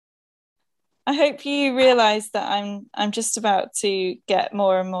I hope you realise that I'm just about to get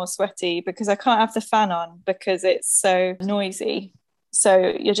more and more sweaty because I can't have the fan on because it's so noisy.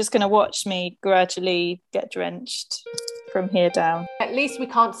 So you're just going to watch me gradually get drenched from here down. At least we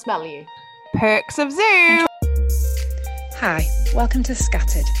can't smell you. Perks of Zoom. Hi, welcome to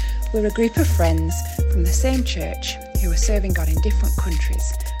Scattered. We're a group of friends from the same church who are serving God in different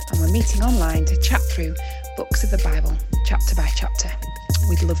countries, and we're meeting online to chat through books of the Bible, chapter by chapter.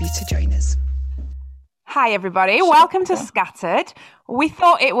 We'd love you to join us. Hi everybody, welcome to Scattered. We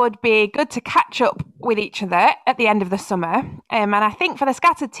thought it would be good to catch up with each other at the end of the summer, and I think for the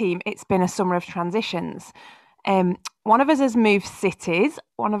Scattered team it's been a summer of transitions. One of us has moved cities,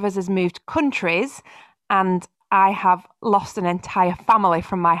 one of us has moved countries, and I have lost an entire family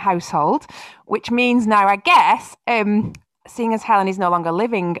from my household, which means now, I guess, seeing as Helen is no longer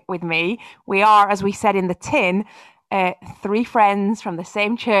living with me, we are, as we said in the tin, three friends from the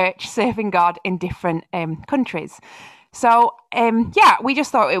same church serving God in different countries. So, we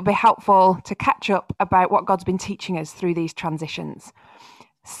just thought it would be helpful to catch up about what God's been teaching us through these transitions.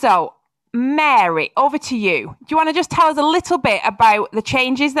 So, Mary, over to you. Do you want to just tell us a little bit about the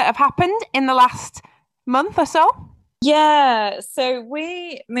changes that have happened in the last month or so? Yeah, so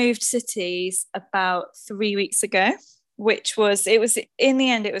we moved cities about 3 weeks ago, it was in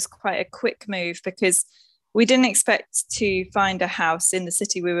the end, it was quite a quick move because we didn't expect to find a house in the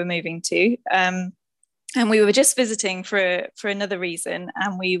city we were moving to. And we were just visiting for another reason.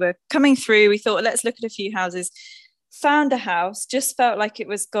 And we were coming through, we thought, let's look at a few houses. Found a house, just felt like it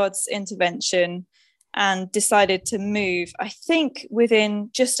was God's intervention and decided to move, I think, within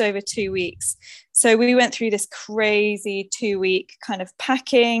just over 2 weeks. So we went through this crazy 2-week kind of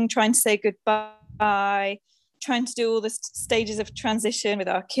packing, trying to say goodbye, trying to do all the stages of transition with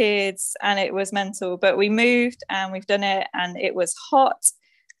our kids, and it was mental. But we moved and we've done it, and it was hot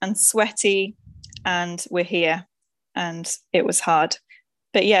and sweaty, and we're here, and it was hard.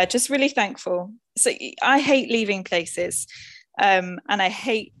 But yeah, just really thankful. So I hate leaving places, and I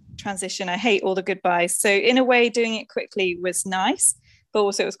hate transition. I hate all the goodbyes. So in a way, doing it quickly was nice, but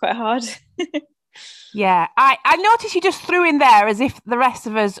also it was quite hard. Yeah, I noticed you just threw in there, as if the rest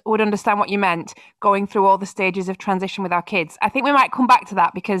of us would understand what you meant, going through all the stages of transition with our kids. I think we might come back to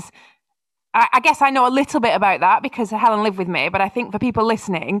that because I guess I know a little bit about that because Helen lived with me, but I think for people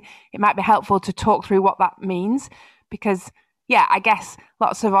listening, it might be helpful to talk through what that means because, yeah, I guess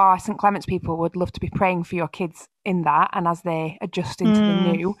lots of our St. Clement's people would love to be praying for your kids in that and as they adjust into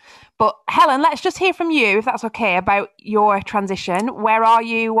the new. But Helen, let's just hear from you, if that's okay, about your transition. Where are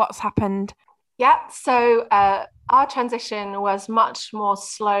you? What's happened? Yeah, so our transition was much more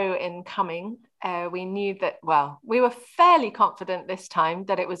slow in coming. We knew that, we were fairly confident this time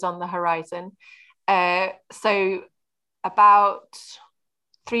that it was on the horizon. So about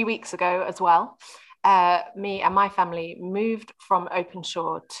 3 weeks ago as well, me and my family moved from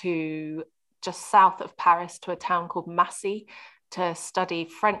Openshaw to just south of Paris to a town called Massy to study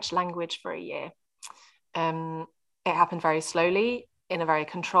French language for a year. It happened very slowly, in a very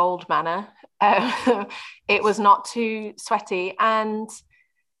controlled manner. It was not too sweaty, and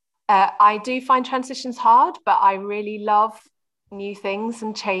I do find transitions hard, but I really love new things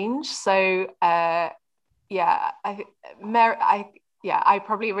and change. So I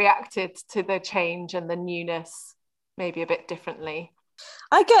probably reacted to the change and the newness maybe a bit differently.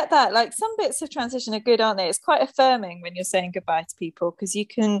 I get that. Like, some bits of transition are good, aren't they? It's quite affirming when you're saying goodbye to people because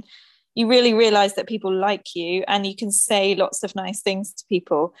you really realize that people like you and you can say lots of nice things to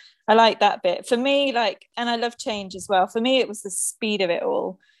people. I like that bit. For me, and I love change as well. For me, it was the speed of it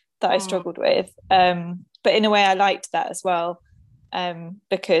all that I struggled with. But in a way, I liked that as well.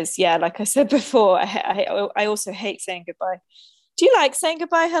 Because, yeah, like I said before, I also hate saying goodbye. Do you like saying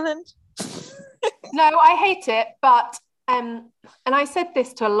goodbye, Helen? No, I hate it. But, and I said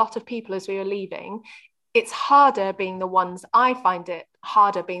this to a lot of people as we were leaving, it's harder being the ones, I find it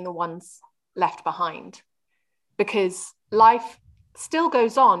harder being the ones left behind because life still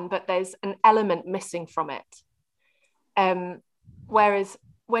goes on, but there's an element missing from it. Whereas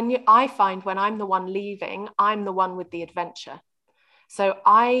I find when I'm the one leaving, I'm the one with the adventure. So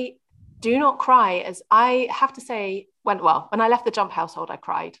I do not cry, as I have to say, when I left the Jump household, I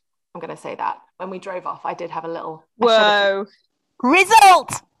cried. I'm going to say that. When we drove off, I did have a little... Whoa.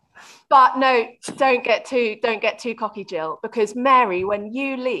 Result! But no, don't get too cocky, Jill, because Mary, when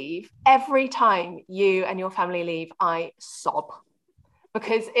you leave, every time you and your family leave, I sob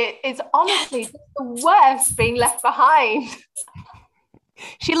because it is honestly the worst being left behind.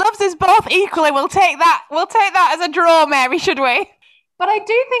 She loves us both equally. We'll take that as a draw, Mary, should we? But I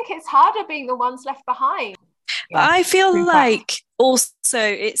do think it's harder being the ones left behind. But I feel like also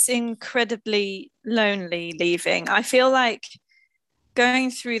it's incredibly lonely leaving. I feel like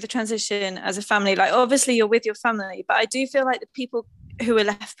going through the transition as a family, like obviously you're with your family, but I do feel like the people who are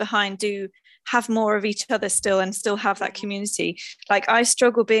left behind do have more of each other still and still have that community. Like I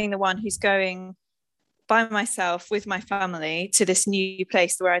struggle being the one who's going by myself with my family to this new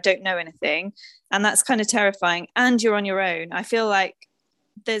place where I don't know anything, and that's kind of terrifying, and you're on your own. I feel like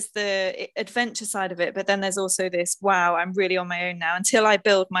there's the adventure side of it, but then there's also this, wow, I'm really on my own now. Until I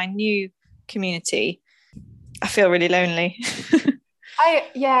build my new community, I feel really lonely.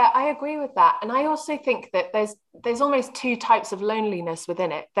 I agree with that. And I also think that there's almost two types of loneliness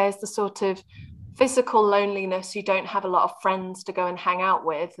within it. There's the sort of physical loneliness, you don't have a lot of friends to go and hang out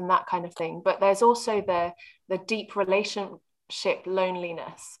with and that kind of thing. But there's also the deep relationship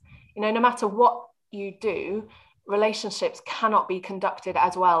loneliness. You know, no matter what you do, relationships cannot be conducted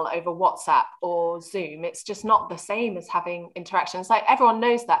as well over WhatsApp or Zoom. It's just not the same as having interactions. Like everyone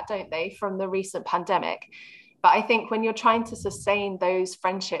knows that, don't they, from the recent pandemic. But I think when you're trying to sustain those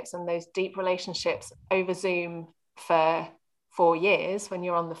friendships and those deep relationships over Zoom for 4 years when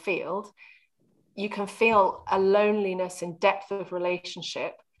you're on the field, you can feel a loneliness in depth of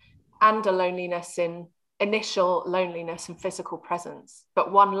relationship and a loneliness in initial loneliness and physical presence.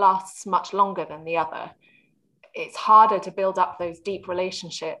 But one lasts much longer than the other. It's harder to build up those deep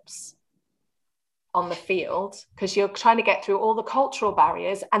relationships on the field because you're trying to get through all the cultural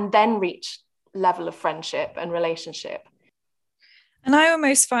barriers and then reach level of friendship and relationship. And I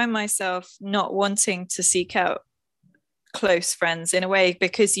almost find myself not wanting to seek out close friends in a way,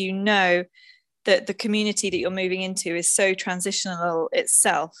 because you know that the community that you're moving into is so transitional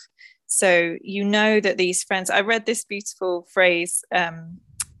itself. So you know that these friends, I read this beautiful phrase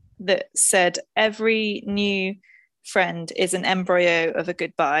that said, every new friend is an embryo of a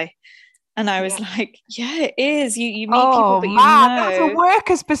goodbye. And I was like, yeah, it is. You meet people, but you know. That's a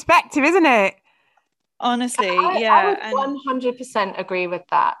worker's perspective, isn't it? Honestly, I would 100% agree with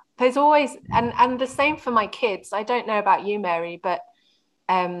that. There's always, and the same for my kids. I don't know about you, Mary, but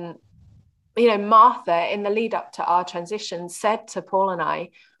you know, Martha, in the lead up to our transition, said to Paul and I,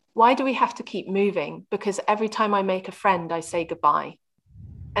 why do we have to keep moving? Because every time I make a friend, I say goodbye.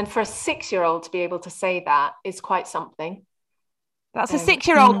 And for a 6-year-old to be able to say that is quite something. That's a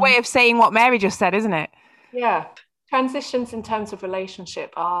 6-year-old way of saying what Mary just said, isn't it? Yeah. Transitions in terms of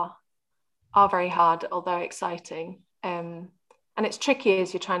relationship are very hard, although exciting. And it's tricky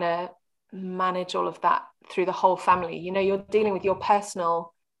as you're trying to manage all of that through the whole family. You know, you're dealing with your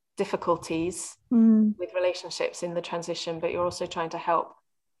personal difficulties with relationships in the transition, but you're also trying to help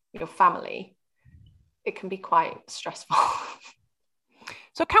your family. It can be quite stressful.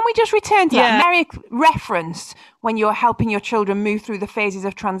 So can we just return to that Mary reference when you're helping your children move through the phases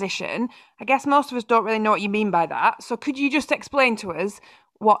of transition? I guess most of us don't really know what you mean by that. So could you just explain to us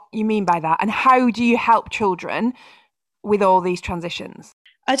what you mean by that, and how do you help children with all these transitions?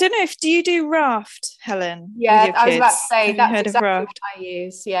 I don't know, do you do Raft, Helen? Yeah, I was about to say, that's exactly what I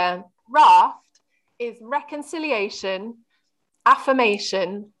use. Yeah. Raft is reconciliation,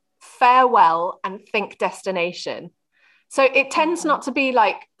 affirmation, farewell, and think destination. So it tends not to be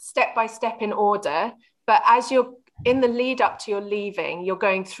like step by step in order, but as you're in the lead up to your leaving, you're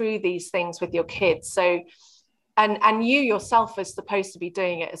going through these things with your kids. So and you yourself are supposed to be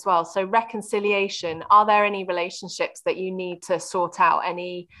doing it as well. So reconciliation, are there any relationships that you need to sort out?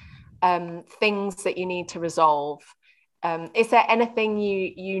 Any things that you need to resolve? Is there anything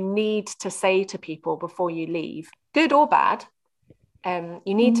you need to say to people before you leave, good or bad?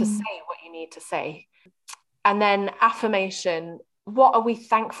 You need to say what you need to say. And then affirmation, what are we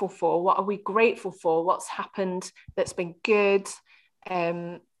thankful for? What are we grateful for? What's happened that's been good?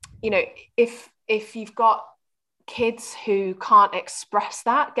 You know, if you've got kids who can't express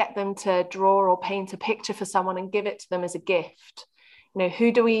that, get them to draw or paint a picture for someone and give it to them as a gift. You know,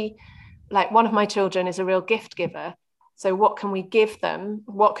 who do we, like one of my children is a real gift giver. So what can we give them?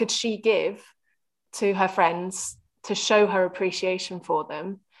 What could she give to her friends to show her appreciation for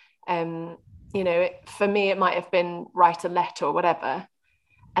them? You know, for me, it might have been write a letter or whatever.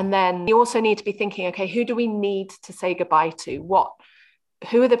 And then you also need to be thinking, okay, who do we need to say goodbye to?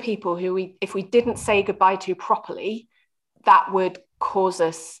 Who are the people who if we didn't say goodbye to properly, that would cause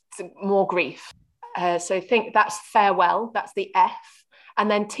us more grief. So think that's farewell, that's the F. And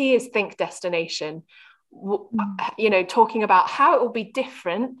then T is think destination. You know, talking about how it will be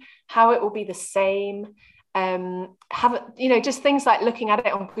different, how it will be the same. Just things like looking at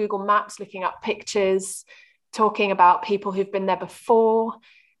it on Google Maps, looking up pictures, talking about people who've been there before.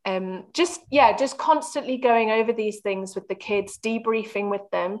 Just constantly going over these things with the kids, debriefing with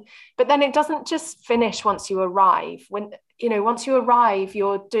them. But then it doesn't just finish once you arrive. When you know, once you arrive,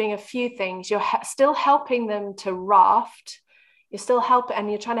 you're doing a few things. You're still helping them to raft. You're still helping, and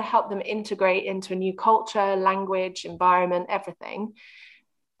you're trying to help them integrate into a new culture, language, environment, everything.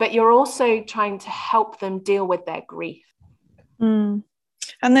 But you're also trying to help them deal with their grief. And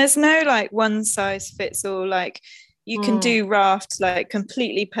there's no like one size fits all. Like you can do raft like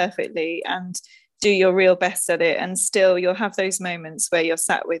completely perfectly and do your real best at it, and still you'll have those moments where you're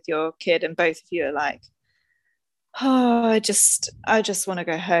sat with your kid and both of you are like, oh, I just want to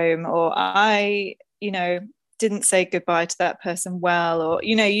go home, or I, you know, didn't say goodbye to that person well, or,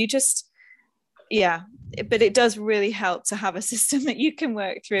 you know, you just, yeah. But it does really help to have a system that you can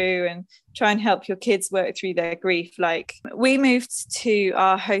work through and try and help your kids work through their grief. Like we moved to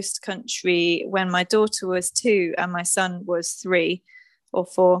our host country when my daughter was 2 and my son was 3 or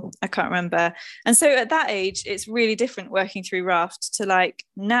 4, I can't remember. And so at that age, it's really different working through raft to like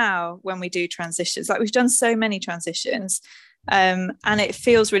now when we do transitions. Like we've done so many transitions, and it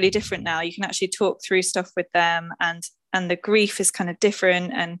feels really different now. You can actually talk through stuff with them, and the grief is kind of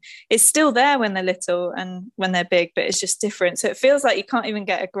different, and it's still there when they're little and when they're big, but it's just different. So it feels like you can't even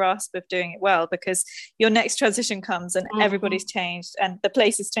get a grasp of doing it well, because your next transition comes and everybody's changed and the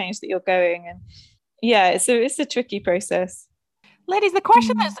place has changed that you're going. And yeah, so it's a tricky process. Ladies, the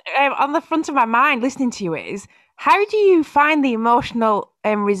question that's on the front of my mind listening to you is, how do you find the emotional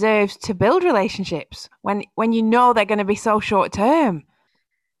reserves to build relationships when you know they're going to be so short term?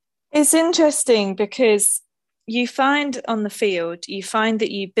 It's interesting because you find on the field, you find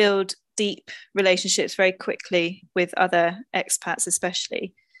that you build deep relationships very quickly with other expats,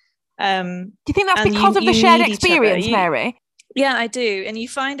 especially. Do you think that's because of the shared experience, Mary? Yeah, I do. And you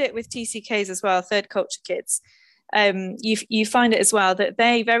find it with TCKs as well, third culture kids. You find it as well that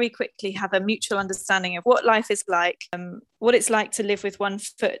they very quickly have a mutual understanding of what life is like, what it's like to live with one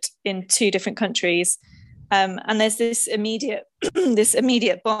foot in 2 different countries. And there's this immediate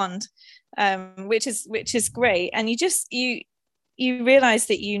bond, which is great. And you realize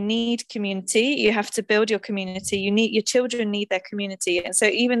that you need community. You have to build your community. Your children need their community. And so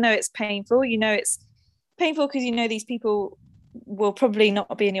even though it's painful, you know, it's painful because you know these people will probably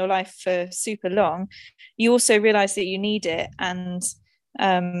not be in your life for super long. You also realize that you need it, and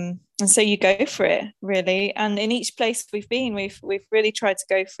so you go for it, really. And in each place we've been, we've really tried to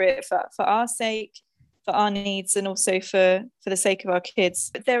go for it for our sake, for our needs, and also for the sake of our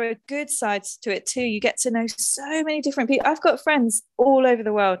kids. But there are good sides to it too. You get to know so many different people. I've got friends all over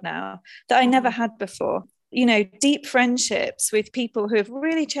the world now that I never had before. You know, deep friendships with people who have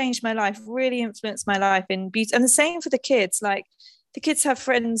really changed my life, really influenced my life in beauty. And the same for the kids. Like the kids have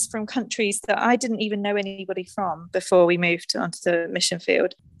friends from countries that I didn't even know anybody from before we moved onto the mission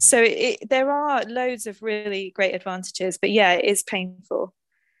field. So there are loads of really great advantages, but yeah, it is painful.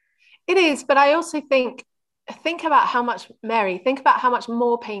 It is, but I also think about how much, Mary, think about how much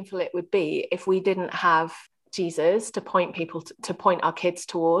more painful it would be if we didn't have Jesus to point people to point our kids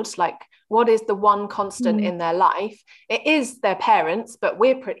towards. Like, what is the one constant in their life? It is their parents, but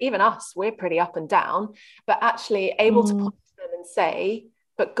we're pretty up and down, but actually able to point to them and say,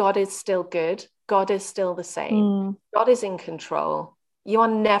 but God is still good. God is still the same. God is in control. You are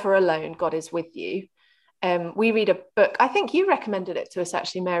never alone. God is with you. We read a book, I think you recommended it to us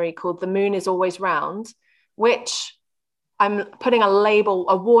actually, Mary, called The Moon is Always Round, which I'm putting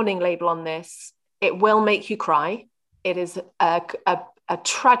a warning label on this. It will make you cry. It is a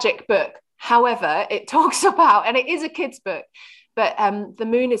tragic book. However, it talks about, and it is a kid's book, but the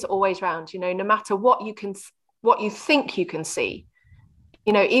moon is always round, you know, no matter what you think you can see,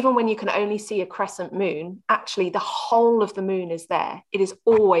 you know, even when you can only see a crescent moon, actually the whole of the moon is there. It is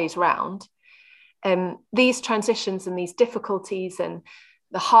always round. These transitions and these difficulties and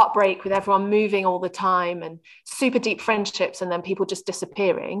the heartbreak with everyone moving all the time and super deep friendships and then people just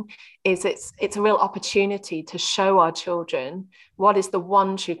disappearing, it's a real opportunity to show our children what is the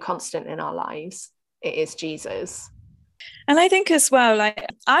one true constant in our lives. It is Jesus. And I think as well, like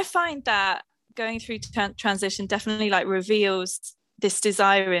I find that going through transition definitely like reveals this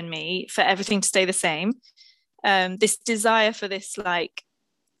desire in me for everything to stay the same. This desire for this like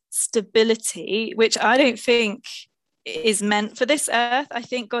stability, which I don't think is meant for this earth. I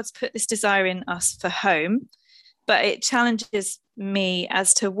think God's put this desire in us for home, but it challenges me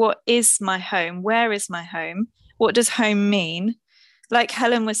as to what is my home? Where is my home? What does home mean? Like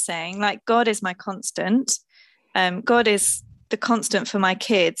Helen was saying, like God is my constant. God is the constant for my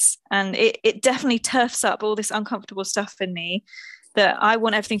kids. And it definitely turfs up all this uncomfortable stuff in me that I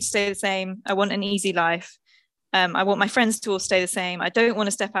want everything to stay the same. I want an easy life. I want my friends to all stay the same. I don't want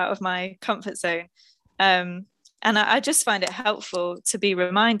to step out of my comfort zone. And I just find it helpful to be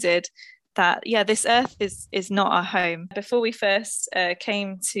reminded that, yeah, this earth is not our home. Before we first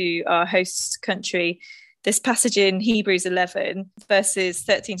came to our host country, this passage in Hebrews 11 verses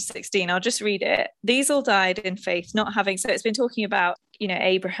 13 to 16, I'll just read it. These all died in faith, not having, so it's been talking about,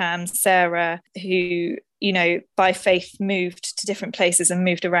 Abraham, Sarah, who, by faith moved to different places and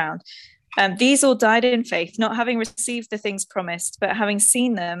moved around. These all died in faith, not having received the things promised, but having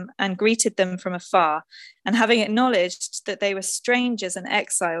seen them and greeted them from afar, and having acknowledged that they were strangers and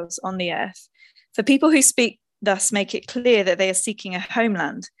exiles on the earth. For people who speak thus make it clear that they are seeking a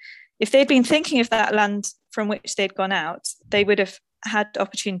homeland. If they'd been thinking of that land from which they'd gone out, they would have had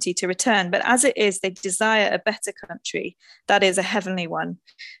opportunity to return. But as it is, they desire a better country, that is, a heavenly one.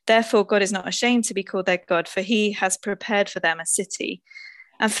 Therefore, God is not ashamed to be called their God, for he has prepared for them a city.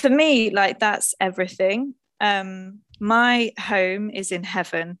 And for me, that's everything. My home is in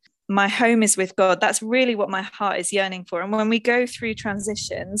heaven. My home is with God. That's really what my heart is yearning for. And when we go through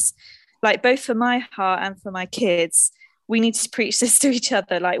transitions, both for my heart and for my kids, we need to preach this to each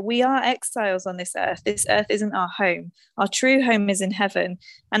other. We are exiles on this earth. This earth isn't our home. Our true home is in heaven.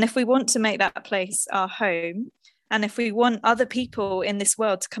 And if we want to make that place our home, and if we want other people in this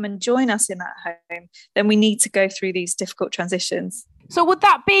world to come and join us in that home, then we need to go through these difficult transitions. So would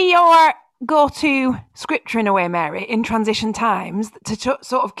that be your go-to scripture in a way, Mary, in transition times, to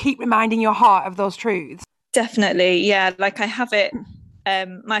sort of keep reminding your heart of those truths? Definitely, yeah. I have it.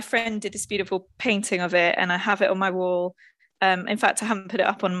 My friend did this beautiful painting of it, and I have it on my wall. In fact, I haven't put it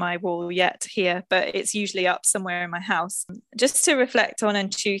up on my wall yet here, but it's usually up somewhere in my house, just to reflect on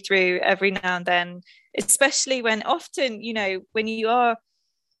and chew through every now and then, especially when often, when you are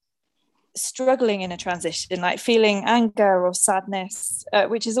struggling in a transition, feeling anger or sadness,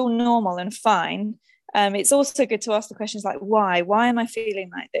 which is all normal and fine. It's also good to ask the questions why am I feeling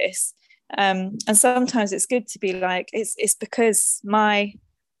like this? And sometimes it's good to be it's because my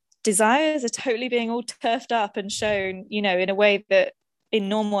desires are totally being all turfed up and shown, in a way that in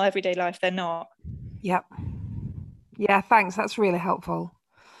normal everyday life they're not. Yep. Yeah, thanks. That's really helpful.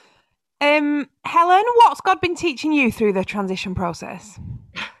 Helen, what's God been teaching you through the transition process?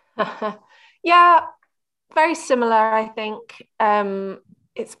 Yeah, very similar, I think.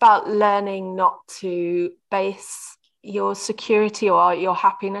 It's about learning not to base your security or your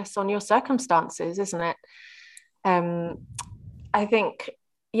happiness on your circumstances, isn't it? I think,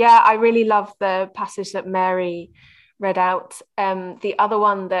 I really love the passage that Mary read out. The other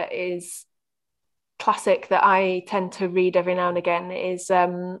one that is classic that I tend to read every now and again is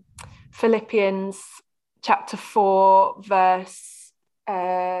Philippians chapter 4, verse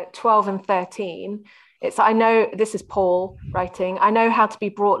 12 and 13. I know, this is Paul writing, I know how to be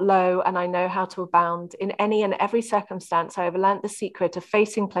brought low and I know how to abound. In any and every circumstance, I have learnt the secret of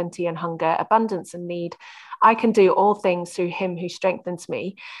facing plenty and hunger, abundance and need. I can do all things through him who strengthens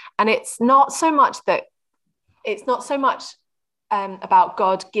me. And it's not so much about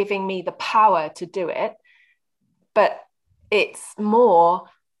God giving me the power to do it, but it's more,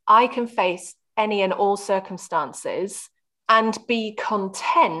 I can face any and all circumstances and be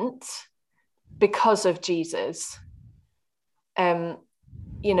content because of Jesus.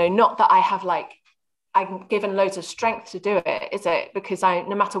 Not that I have I'm given loads of strength to do it, is it? Because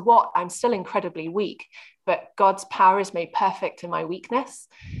no matter what, I'm still incredibly weak, but God's power is made perfect in my weakness.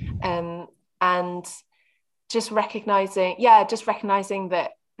 And just recognizing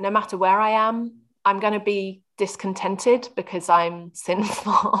that no matter where I am, I'm going to be discontented because I'm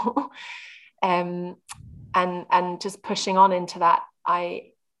sinful. And just pushing on into that,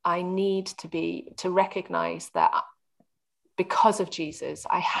 I need to recognize that because of Jesus,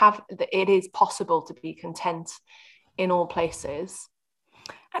 it is possible to be content in all places.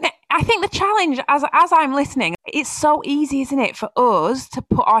 And I think the challenge, as I'm listening, it's so easy, isn't it, for us to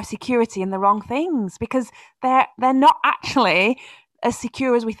put our security in the wrong things, because they're not actually as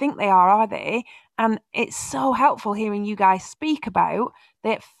secure as we think they are they? And it's so helpful hearing you guys speak about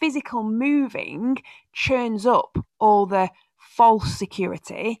that physical moving churns up all the false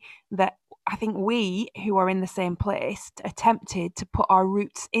security that I think we, who are in the same place, are tempted to put our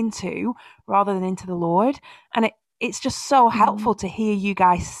roots into rather than into the Lord. And it's just so helpful to hear you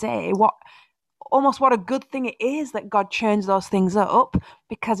guys say what a good thing it is that God churns those things up,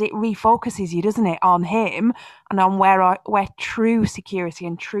 because it refocuses you, doesn't it, on him and on where true security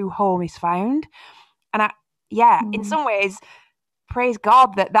and true home is found. And in some ways, praise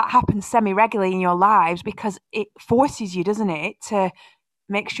God that happens semi-regularly in your lives, because it forces you, doesn't it, to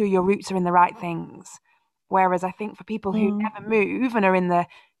make sure your roots are in the right things. Whereas I think for people who never move and are in the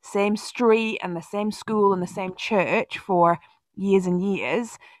same street and the same school and the same church for years and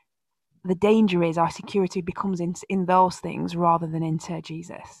years, the danger is our security becomes in those things rather than into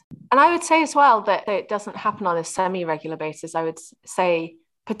Jesus. And I would say as well that it doesn't happen on a semi-regular basis. I would say,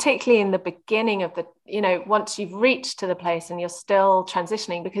 particularly in the beginning of the, once you've reached to the place and you're still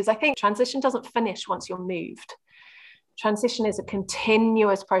transitioning, because I think transition doesn't finish once you're moved. Transition is a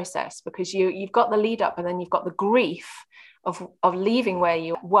continuous process, because you've got the lead up and then you've got the grief of leaving where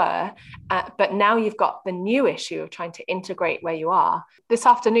you were, but now you've got the new issue of trying to integrate where you are. This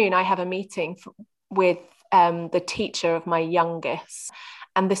afternoon, I have a meeting with the teacher of my youngest.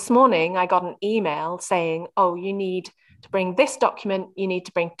 And this morning, I got an email saying, oh, you need to bring this document, you need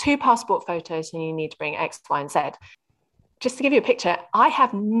to bring 2 passport photos, and you need to bring X, Y, and Z. Just to give you a picture, I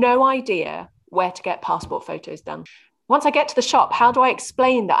have no idea where to get passport photos done. Once I get to the shop, how do I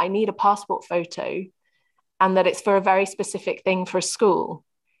explain that I need a passport photo and that it's for a very specific thing for a school,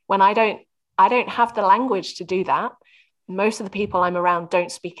 when I don't have the language to do that? Most of the people I'm around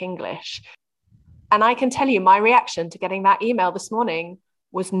don't speak English. And I can tell you, my reaction to getting that email this morning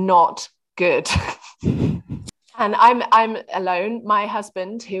was not good. And I'm alone. My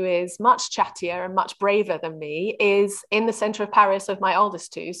husband, who is much chattier and much braver than me, is in the center of Paris with my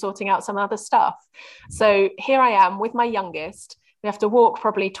oldest 2, sorting out some other stuff. So here I am with my youngest. We have to walk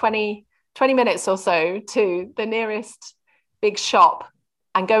probably 20 minutes or so to the nearest big shop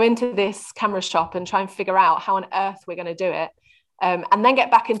and go into this camera shop and try and figure out how on earth we're going to do it. And then get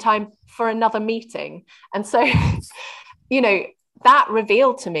back in time for another meeting. And so, that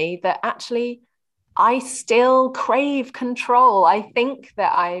revealed to me that actually I still crave control. I think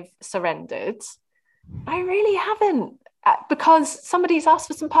that I've surrendered. I really haven't, because somebody's asked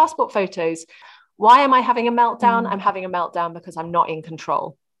for some passport photos. Why am I having a meltdown? I'm having a meltdown because I'm not in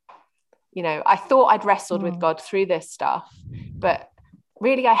control. I thought I'd wrestled with God through this stuff, but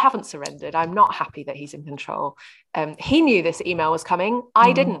really I haven't surrendered. I'm not happy that he's in control. He knew this email was coming.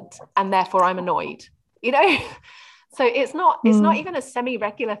 I didn't. And therefore I'm annoyed, So it's not even a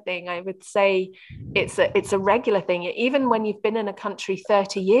semi-regular thing. I would say it's a regular thing. Even when you've been in a country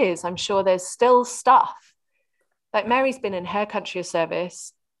 30 years, I'm sure there's still stuff. Like Mary's been in her country of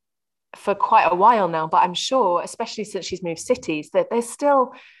service for quite a while now, but I'm sure, especially since she's moved cities, that there's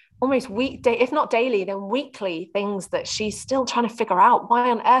still almost weekday, if not daily, then weekly things that she's still trying to figure out. Why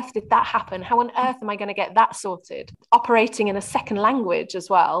on earth did that happen? How on earth am I going to get that sorted? Operating in a second language as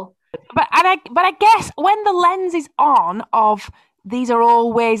well. But I guess when the lens is on of these are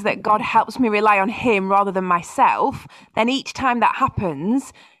all ways that God helps me rely on him rather than myself, then each time that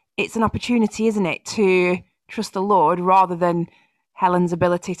happens, it's an opportunity, isn't it, to trust the Lord rather than Helen's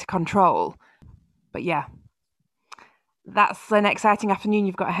ability to control. But yeah, that's an exciting afternoon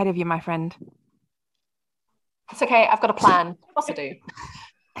you've got ahead of you, my friend. It's okay, I've got a plan. Of course I do.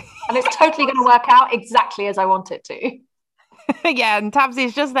 And it's totally going to work out exactly as I want it to. Yeah, and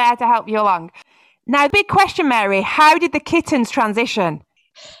Tabsy's just there to help you along. Now, big question, Mary, how did the kittens transition?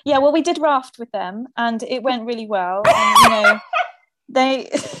 Yeah, well, we did raft with them and it went really well. And, they...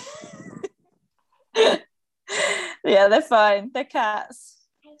 yeah, they're fine. They're cats.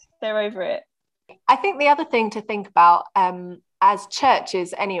 They're over it. I think the other thing to think about as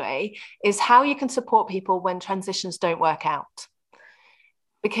churches anyway, is how you can support people when transitions don't work out.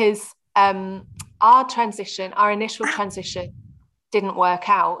 Because our initial transition didn't work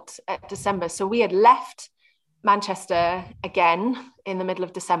out at December. So we had left Manchester again in the middle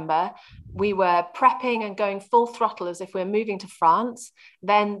of December. We were prepping and going full throttle as if we're moving to France.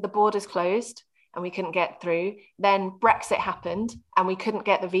 Then the borders closed and we couldn't get through. Then Brexit happened and we couldn't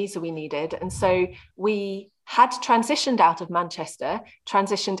get the visa we needed. And so we had transitioned out of Manchester,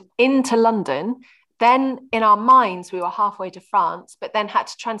 transitioned into London. Then in our minds, we were halfway to France, but then had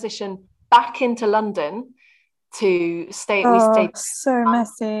to transition back into London to stay. We stayed so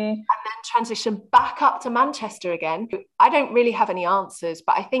messy. And then transition back up to Manchester again. I don't really have any answers,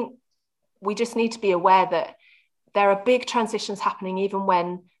 but I think we just need to be aware that there are big transitions happening even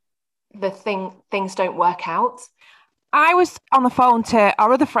when things don't work out. I was on the phone to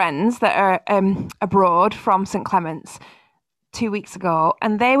our other friends that are abroad from St. Clement's 2 weeks ago,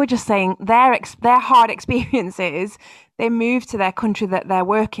 and they were just saying their hard experiences. They moved to their country that they're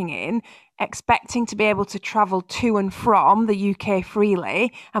working in, expecting to be able to travel to and from the UK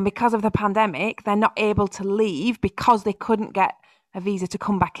freely, and because of the pandemic, they're not able to leave because they couldn't get a visa to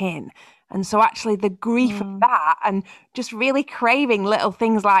come back in. And so actually the grief of that, and just really craving little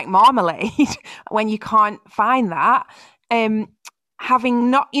things like marmalade when you can't find that, having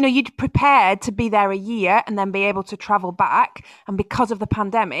not, you'd prepared to be there a year and then be able to travel back. And because of the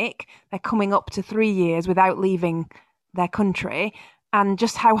pandemic, they're coming up to 3 years without leaving their country, and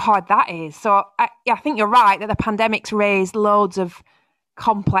just how hard that is. So I think you're right that the pandemic's raised loads of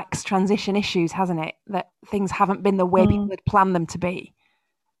complex transition issues, hasn't it? That things haven't been the way people had planned them to be.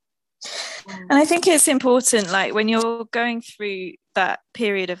 And I think it's important, like when you're going through that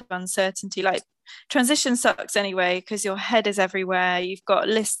period of uncertainty, like transition sucks anyway, because your head is everywhere. You've got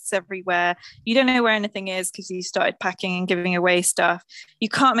lists everywhere. You don't know where anything is because you started packing and giving away stuff. You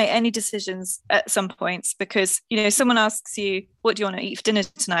can't make any decisions at some points because, you know, someone asks you, what do you want to eat for dinner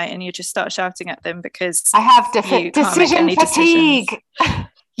tonight? And you just start shouting at them because I have decision fatigue.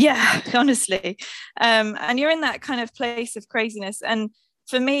 Yeah, honestly. And you're in that kind of place of craziness. And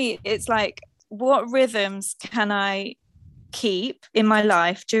for me, it's like, what rhythms can I keep in my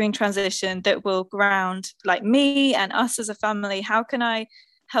life during transition that will ground like me and us as a family? How can I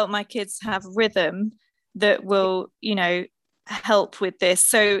help my kids have rhythm that will, you know, help with this?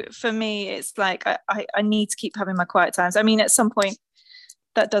 So for me, it's like I need to keep having my quiet times. I mean, at some point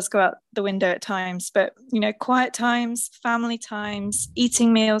that does go out the window at times, but, you know, quiet times, family times,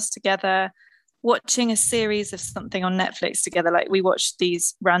 eating meals together, watching a series of something on Netflix together. Like we watch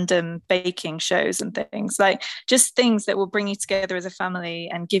these random baking shows and things, like just things that will bring you together as a family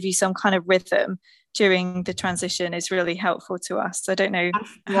and give you some kind of rhythm during the transition is really helpful to us. I don't know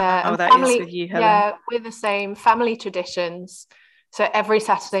how that is with you, Helen. Yeah, we're the same. Family traditions. So every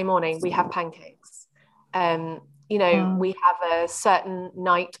Saturday morning we have pancakes. You know, we have a certain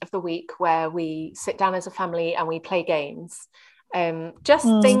night of the week where we sit down as a family and we play games. Just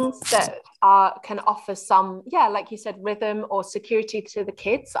things that can offer some, like you said, rhythm or security to the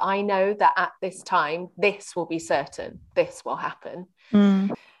kids. I know that at this time, this will be certain, this will happen.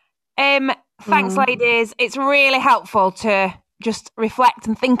 Thanks, ladies. It's really helpful to just reflect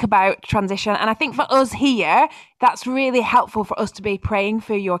and think about transition. And I think for us here, that's really helpful for us to be praying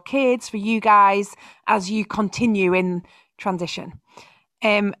for your kids, for you guys, as you continue in transition.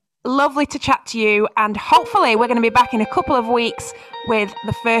 Lovely to chat to you, and hopefully we're going to be back in a couple of weeks with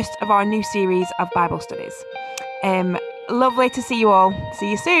the first of our new series of Bible studies. Lovely to see you all.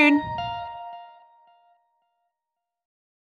 See you soon.